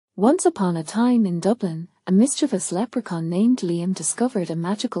Once upon a time in Dublin, a mischievous leprechaun named Liam discovered a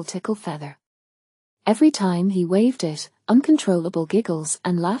magical tickle feather. Every time he waved it, uncontrollable giggles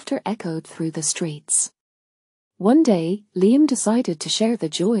and laughter echoed through the streets. One day, Liam decided to share the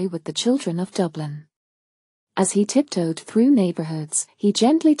joy with the children of Dublin. As he tiptoed through neighborhoods, he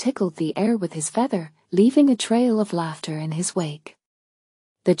gently tickled the air with his feather, leaving a trail of laughter in his wake.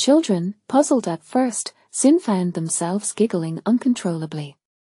 The children, puzzled at first, soon found themselves giggling uncontrollably.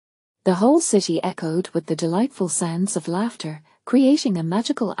 The whole city echoed with the delightful sounds of laughter, creating a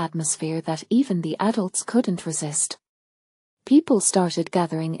magical atmosphere that even the adults couldn't resist. People started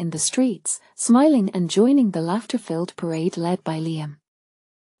gathering in the streets, smiling and joining the laughter-filled parade led by Liam.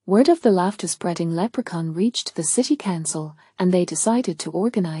 Word of the laughter-spreading leprechaun reached the city council, and they decided to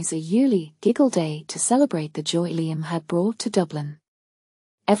organize a yearly Giggle Day to celebrate the joy Liam had brought to Dublin.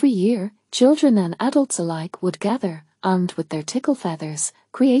 Every year, children and adults alike would gather, armed with their tickle feathers,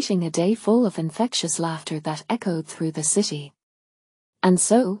 creating a day full of infectious laughter that echoed through the city. And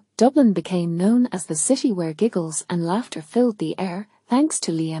so, Dublin became known as the city where giggles and laughter filled the air, thanks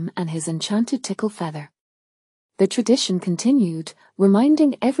to Liam and his enchanted tickle feather. The tradition continued,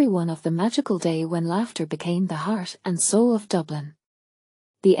 reminding everyone of the magical day when laughter became the heart and soul of Dublin.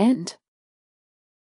 The end.